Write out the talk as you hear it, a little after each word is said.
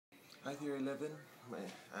Hi there, 11.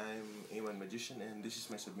 I'm A1 Magician, and this is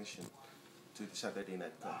my submission to the Saturday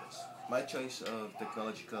Night Contest. My choice of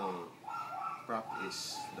technological prop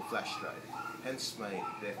is the flash drive, hence the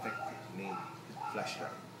effective name, flash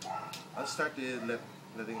drive. I'll start with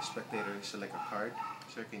letting spectators select a card.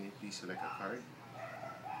 Sir, can you please select a card?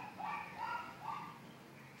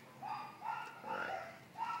 Alright.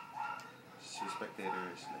 So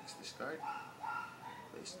spectator selects this card,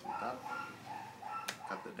 place it on top,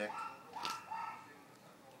 cut the deck,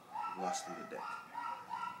 lost in the deck.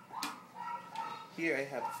 Here I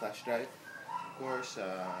have a flash drive. Of course,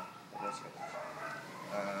 what else?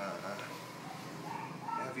 I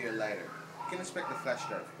have here a lighter. You can inspect the flash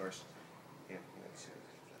drive, of course. Here, let's see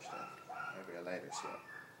the flash drive. I have here a lighter as well.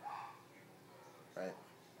 Right?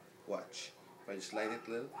 Watch. If I just light it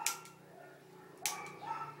a little.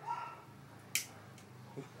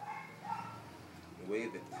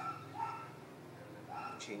 Wave it.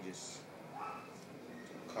 It changes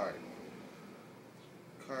to card.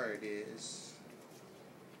 Card is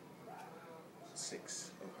 6.